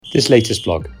This latest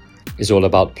blog is all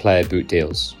about player boot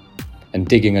deals and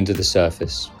digging under the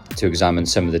surface to examine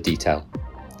some of the detail.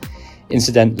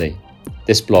 Incidentally,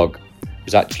 this blog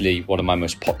was actually one of my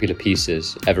most popular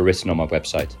pieces ever written on my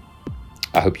website.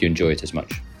 I hope you enjoy it as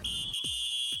much.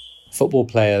 Football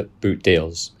player boot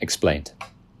deals explained.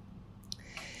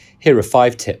 Here are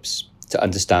 5 tips to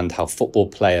understand how football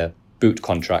player boot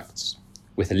contracts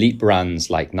with elite brands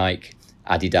like Nike,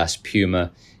 Adidas,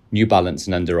 Puma, New Balance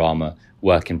and Under Armour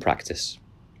work in practice.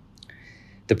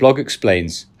 The blog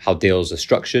explains how deals are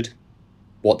structured,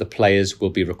 what the players will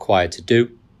be required to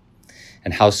do,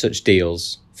 and how such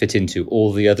deals fit into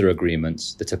all the other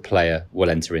agreements that a player will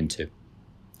enter into.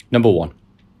 Number 1,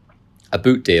 a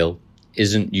boot deal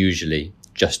isn't usually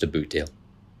just a boot deal.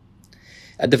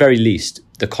 At the very least,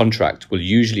 the contract will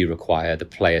usually require the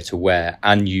player to wear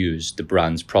and use the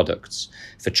brand's products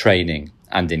for training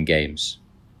and in games.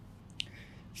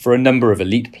 For a number of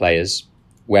elite players,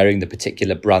 wearing the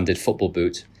particular branded football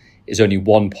boot is only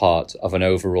one part of an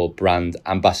overall brand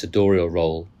ambassadorial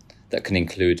role that can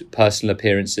include personal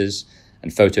appearances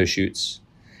and photo shoots,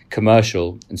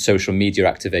 commercial and social media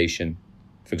activation,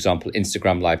 for example,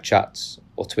 Instagram live chats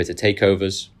or Twitter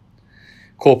takeovers,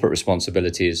 corporate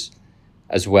responsibilities,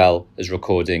 as well as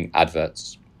recording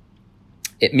adverts.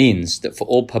 It means that for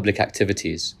all public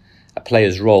activities, a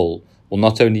player's role will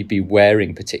not only be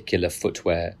wearing particular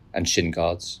footwear and shin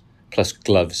guards, plus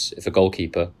gloves if a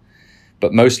goalkeeper,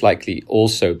 but most likely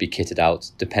also be kitted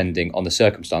out, depending on the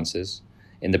circumstances,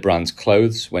 in the brand's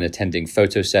clothes when attending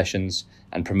photo sessions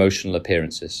and promotional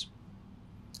appearances.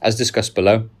 As discussed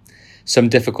below, some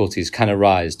difficulties can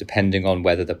arise depending on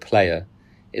whether the player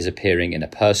is appearing in a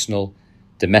personal,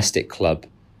 domestic club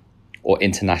or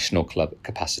international club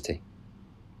capacity.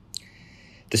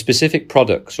 The specific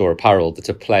products or apparel that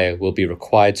a player will be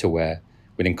required to wear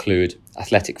will include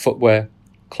athletic footwear,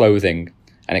 clothing,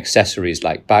 and accessories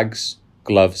like bags,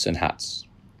 gloves, and hats.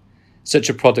 Such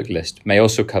a product list may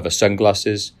also cover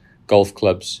sunglasses, golf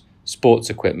clubs, sports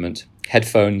equipment,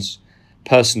 headphones,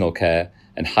 personal care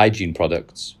and hygiene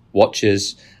products,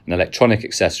 watches, and electronic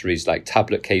accessories like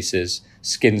tablet cases,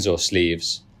 skins or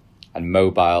sleeves, and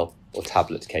mobile or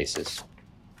tablet cases.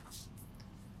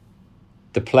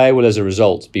 The player will as a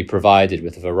result be provided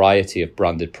with a variety of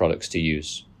branded products to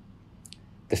use.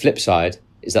 The flip side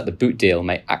is that the boot deal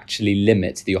may actually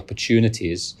limit the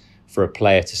opportunities for a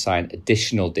player to sign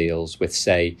additional deals with,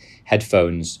 say,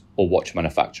 headphones or watch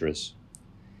manufacturers.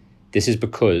 This is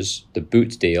because the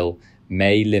boot deal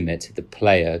may limit the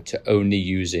player to only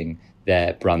using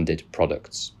their branded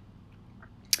products.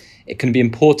 It can be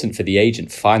important for the agent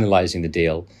finalising the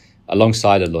deal,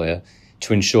 alongside a lawyer,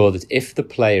 to ensure that if the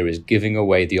player is giving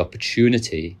away the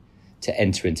opportunity to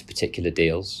enter into particular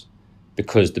deals,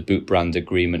 because the boot brand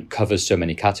agreement covers so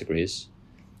many categories,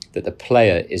 that the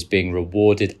player is being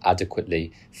rewarded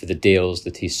adequately for the deals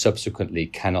that he subsequently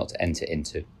cannot enter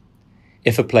into.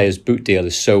 If a player's boot deal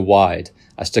is so wide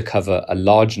as to cover a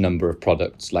large number of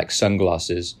products like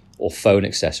sunglasses or phone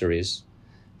accessories,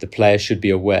 the player should be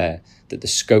aware that the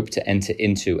scope to enter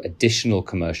into additional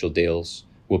commercial deals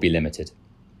will be limited.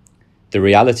 The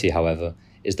reality, however,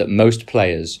 is that most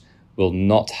players will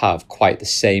not have quite the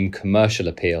same commercial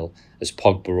appeal as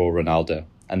Pogba or Ronaldo,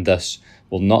 and thus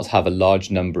will not have a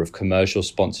large number of commercial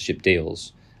sponsorship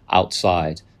deals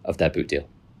outside of their boot deal.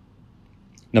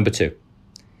 Number 2,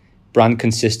 brand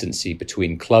consistency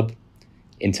between club,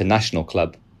 international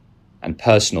club, and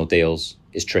personal deals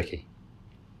is tricky.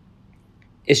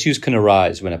 Issues can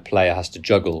arise when a player has to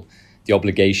juggle the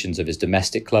obligations of his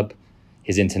domestic club,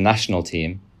 his international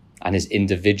team, and his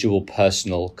individual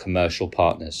personal commercial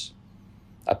partners.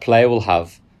 A player will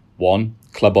have 1,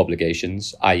 club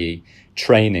obligations, i.e.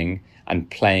 training and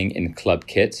playing in club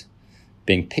kit,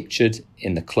 being pictured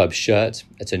in the club shirt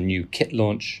at a new kit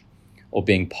launch, or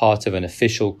being part of an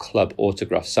official club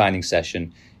autograph signing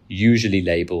session, usually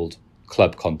labelled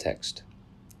club context.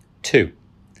 2,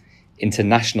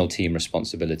 international team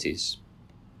responsibilities,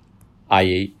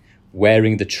 i.e.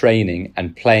 wearing the training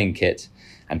and playing kit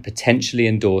and potentially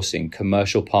endorsing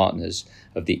commercial partners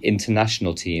of the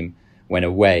international team when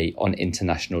away on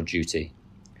international duty,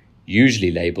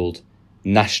 usually labelled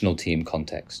national team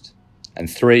context. And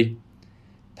 3,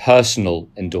 personal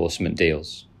endorsement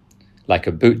deals, like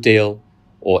a boot deal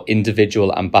or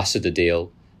individual ambassador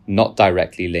deal not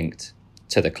directly linked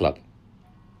to the club.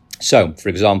 So, for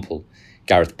example,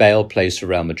 Gareth Bale plays for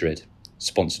Real Madrid,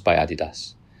 sponsored by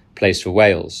Adidas, plays for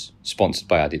Wales, sponsored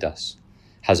by Adidas,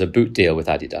 has a boot deal with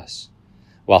Adidas,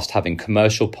 whilst having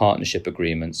commercial partnership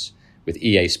agreements with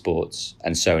EA Sports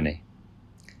and Sony.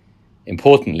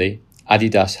 Importantly,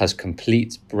 Adidas has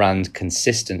complete brand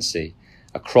consistency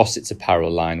across its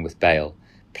apparel line with Bale,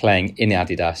 playing in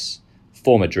Adidas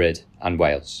for Madrid and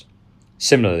Wales.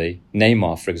 Similarly,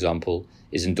 Neymar, for example,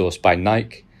 is endorsed by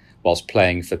Nike whilst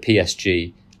playing for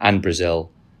PSG and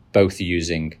Brazil, both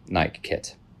using Nike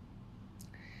kit.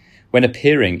 When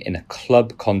appearing in a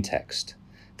club context,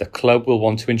 the club will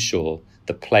want to ensure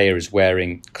the player is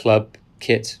wearing club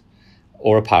kit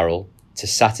or apparel to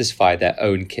satisfy their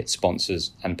own kit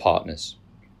sponsors and partners.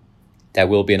 There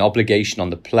will be an obligation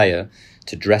on the player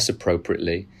to dress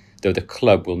appropriately, though the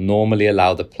club will normally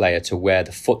allow the player to wear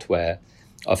the footwear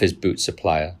of his boot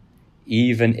supplier,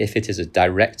 even if it is a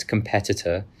direct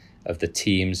competitor of the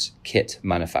team's kit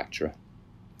manufacturer.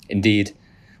 Indeed,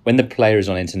 when the player is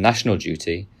on international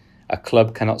duty, a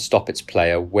club cannot stop its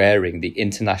player wearing the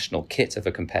international kit of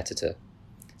a competitor,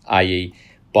 i.e.,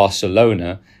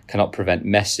 Barcelona cannot prevent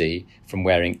Messi from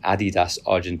wearing Adidas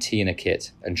Argentina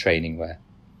kit and training wear.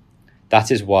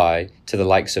 That is why, to the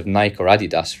likes of Nike or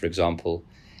Adidas, for example,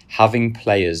 having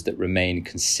players that remain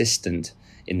consistent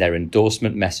in their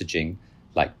endorsement messaging,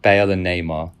 like Bale and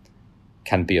Neymar,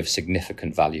 can be of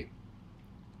significant value.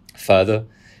 Further,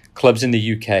 clubs in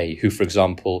the UK who, for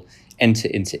example, enter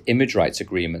into image rights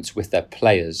agreements with their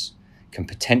players can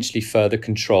potentially further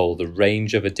control the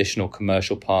range of additional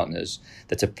commercial partners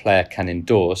that a player can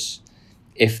endorse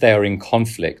if they are in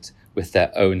conflict with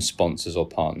their own sponsors or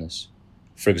partners.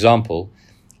 For example,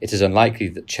 it is unlikely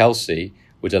that Chelsea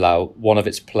would allow one of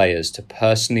its players to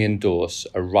personally endorse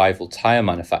a rival tyre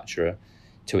manufacturer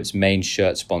to its main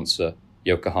shirt sponsor,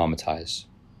 Yokohama Tires.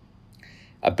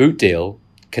 A boot deal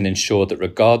can ensure that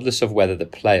regardless of whether the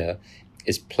player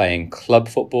is playing club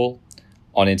football,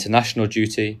 on international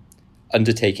duty,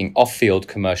 undertaking off-field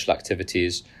commercial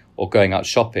activities, or going out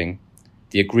shopping,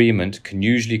 the agreement can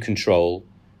usually control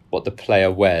what the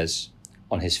player wears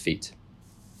on his feet.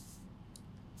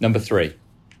 Number 3.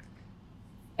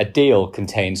 A deal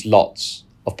contains lots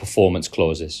of performance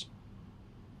clauses.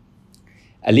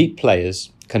 Elite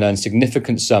players can earn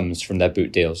significant sums from their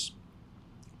boot deals.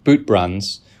 Boot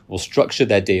brands will structure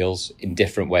their deals in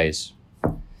different ways.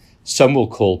 Some will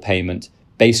call payment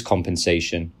base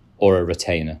compensation or a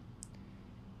retainer.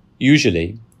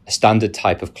 Usually, a standard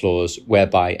type of clause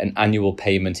whereby an annual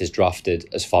payment is drafted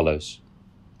as follows.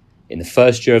 In the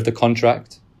first year of the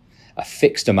contract, a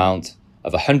fixed amount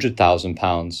of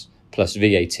 £100,000 plus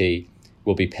VAT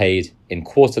will be paid in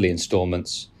quarterly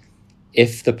instalments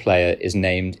if the player is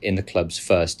named in the club's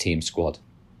first team squad.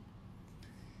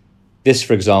 This,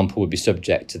 for example, would be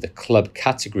subject to the club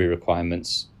category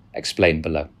requirements explained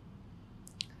below.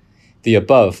 The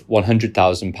above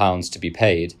 £100,000 to be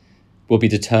paid will be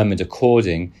determined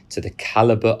according to the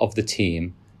calibre of the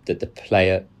team that the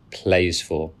player plays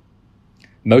for.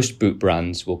 Most boot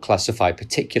brands will classify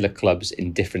particular clubs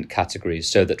in different categories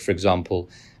so that, for example,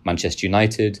 Manchester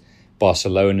United,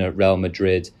 Barcelona, Real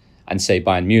Madrid, and say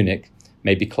Bayern Munich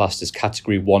may be classed as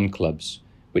Category 1 clubs,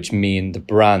 which mean the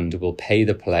brand will pay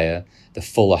the player the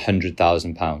full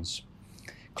 £100,000.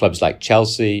 Clubs like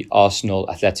Chelsea, Arsenal,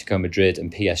 Atletico Madrid,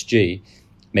 and PSG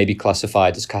may be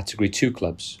classified as Category 2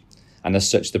 clubs, and as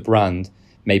such the brand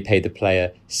may pay the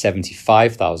player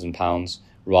 £75,000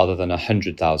 rather than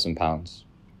 £100,000.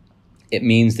 It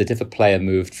means that if a player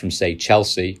moved from, say,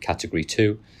 Chelsea, Category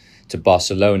 2, to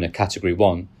Barcelona, Category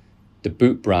 1, the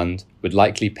boot brand would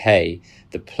likely pay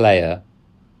the player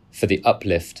for the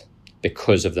uplift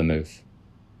because of the move.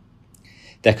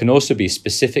 There can also be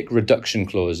specific reduction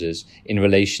clauses in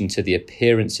relation to the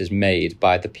appearances made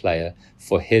by the player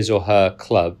for his or her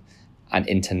club and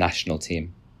international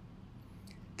team.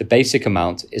 The basic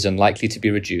amount is unlikely to be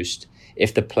reduced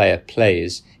if the player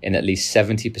plays in at least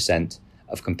 70%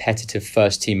 of competitive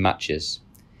first-team matches.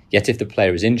 Yet if the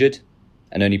player is injured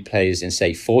and only plays in,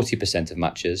 say, 40% of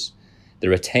matches, the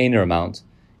retainer amount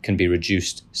can be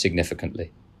reduced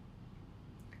significantly.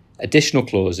 Additional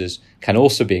clauses can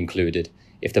also be included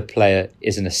if the player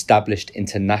is an established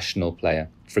international player.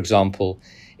 For example,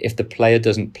 if the player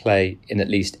doesn't play in at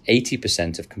least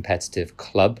 80% of competitive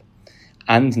club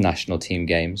and national team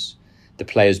games, the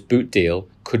player's boot deal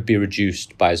could be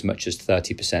reduced by as much as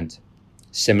 30%.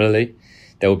 Similarly,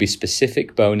 there will be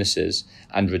specific bonuses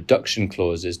and reduction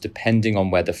clauses depending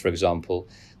on whether, for example,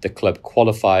 the club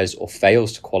qualifies or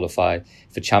fails to qualify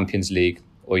for Champions League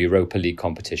or Europa League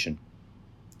competition.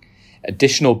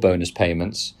 Additional bonus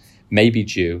payments may be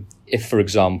due if, for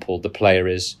example, the player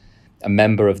is a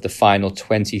member of the final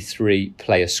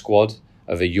 23-player squad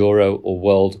of a Euro or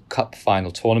World Cup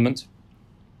final tournament,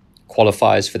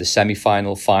 qualifies for the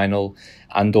semi-final, final,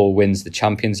 and/or wins the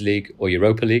Champions League or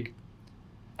Europa League,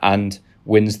 and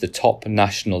wins the top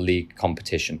national league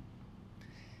competition.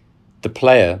 The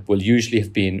player will usually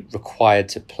have been required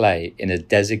to play in a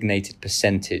designated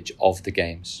percentage of the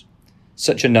games.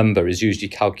 Such a number is usually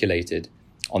calculated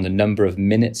on the number of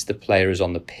minutes the player is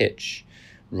on the pitch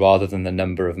rather than the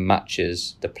number of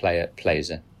matches the player plays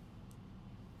in.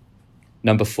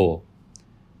 Number 4,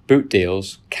 boot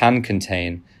deals can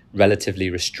contain relatively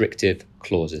restrictive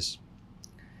clauses.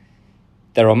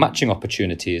 There are matching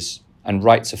opportunities and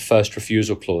rights of first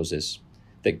refusal clauses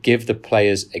that give the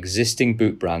player's existing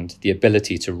boot brand the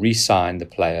ability to re-sign the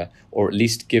player, or at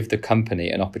least give the company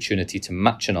an opportunity to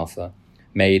match an offer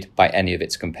made by any of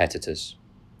its competitors.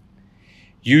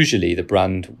 Usually the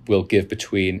brand will give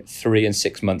between 3 and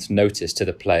 6 months notice to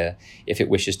the player if it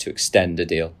wishes to extend a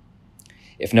deal.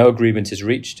 If no agreement is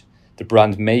reached, the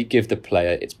brand may give the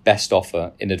player its best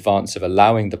offer in advance of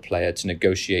allowing the player to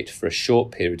negotiate for a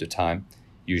short period of time,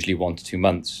 usually 1 to 2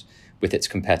 months, with its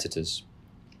competitors.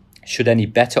 Should any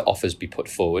better offers be put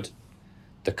forward,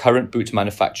 the current boot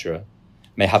manufacturer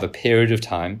may have a period of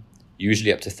time,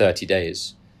 usually up to 30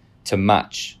 days, to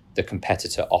match the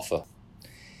competitor offer.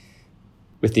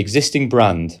 With the existing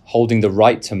brand holding the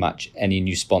right to match any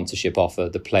new sponsorship offer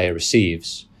the player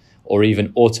receives, or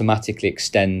even automatically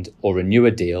extend or renew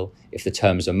a deal if the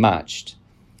terms are matched,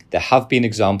 there have been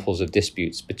examples of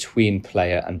disputes between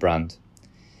player and brand.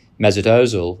 Mesut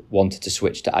Ozil wanted to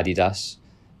switch to Adidas,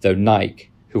 though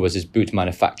Nike, who was his boot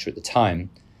manufacturer at the time,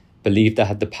 believed they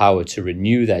had the power to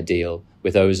renew their deal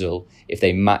with Ozil if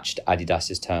they matched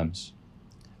Adidas's terms.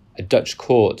 A Dutch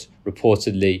court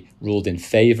reportedly ruled in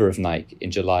favour of Nike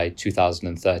in July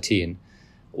 2013,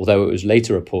 although it was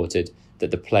later reported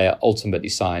that the player ultimately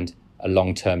signed a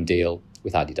long-term deal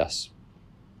with Adidas.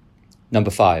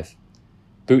 Number 5,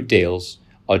 boot deals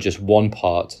are just one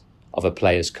part of a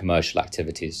player's commercial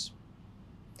activities.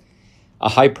 A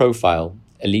high-profile,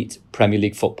 elite Premier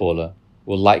League footballer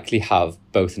will likely have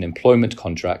both an employment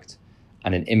contract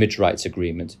and an image rights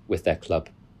agreement with their club.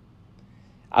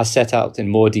 As set out in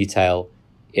more detail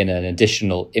in an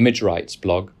additional image rights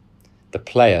blog, the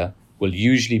player will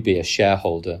usually be a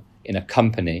shareholder in a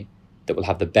company that will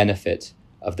have the benefit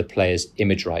of the player's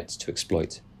image rights to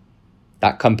exploit.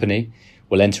 That company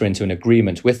will enter into an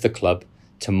agreement with the club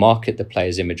to market the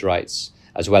player's image rights,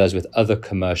 as well as with other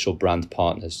commercial brand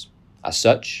partners. As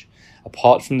such,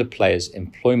 apart from the player's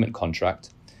employment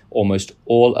contract, almost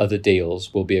all other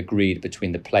deals will be agreed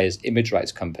between the player's image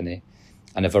rights company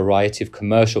and a variety of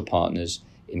commercial partners,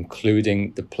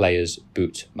 including the player's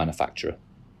boot manufacturer.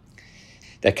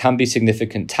 There can be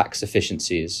significant tax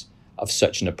efficiencies of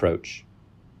such an approach.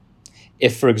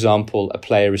 If, for example, a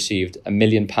player received £1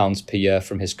 million per year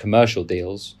from his commercial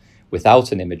deals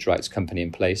without an image rights company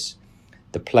in place,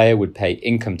 the player would pay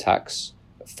income tax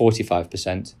at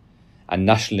 45% and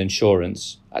national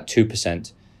insurance at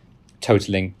 2%,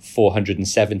 totalling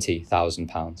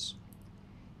 £470,000.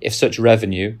 If such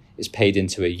revenue is paid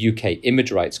into a UK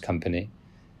image rights company,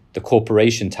 the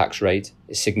corporation tax rate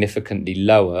is significantly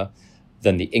lower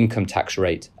than the income tax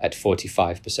rate at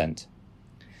 45%.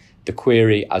 The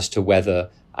query as to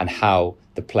whether and how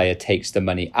the player takes the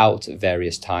money out at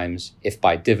various times, if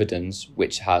by dividends,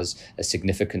 which has a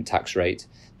significant tax rate,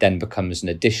 then becomes an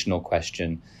additional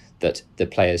question that the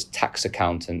player's tax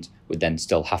accountant would then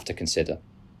still have to consider.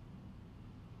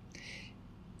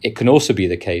 It can also be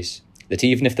the case that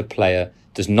even if the player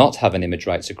does not have an image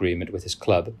rights agreement with his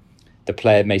club, the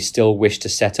player may still wish to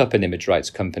set up an image rights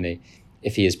company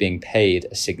if he is being paid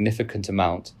a significant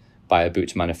amount by a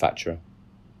boot manufacturer.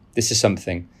 This is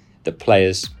something that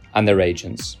players and their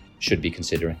agents should be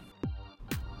considering.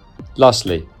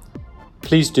 Lastly,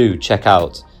 please do check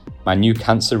out my new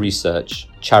cancer research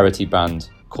charity brand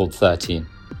called 13.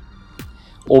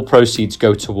 All proceeds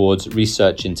go towards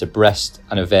research into breast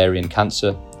and ovarian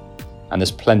cancer, and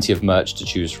there's plenty of merch to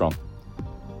choose from.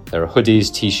 There are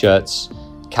hoodies, t-shirts,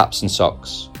 caps and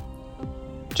socks.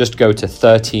 Just go to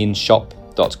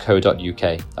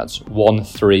 13shop.co.uk. That's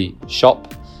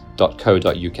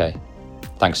 13shop.co.uk.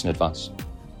 Thanks in advance.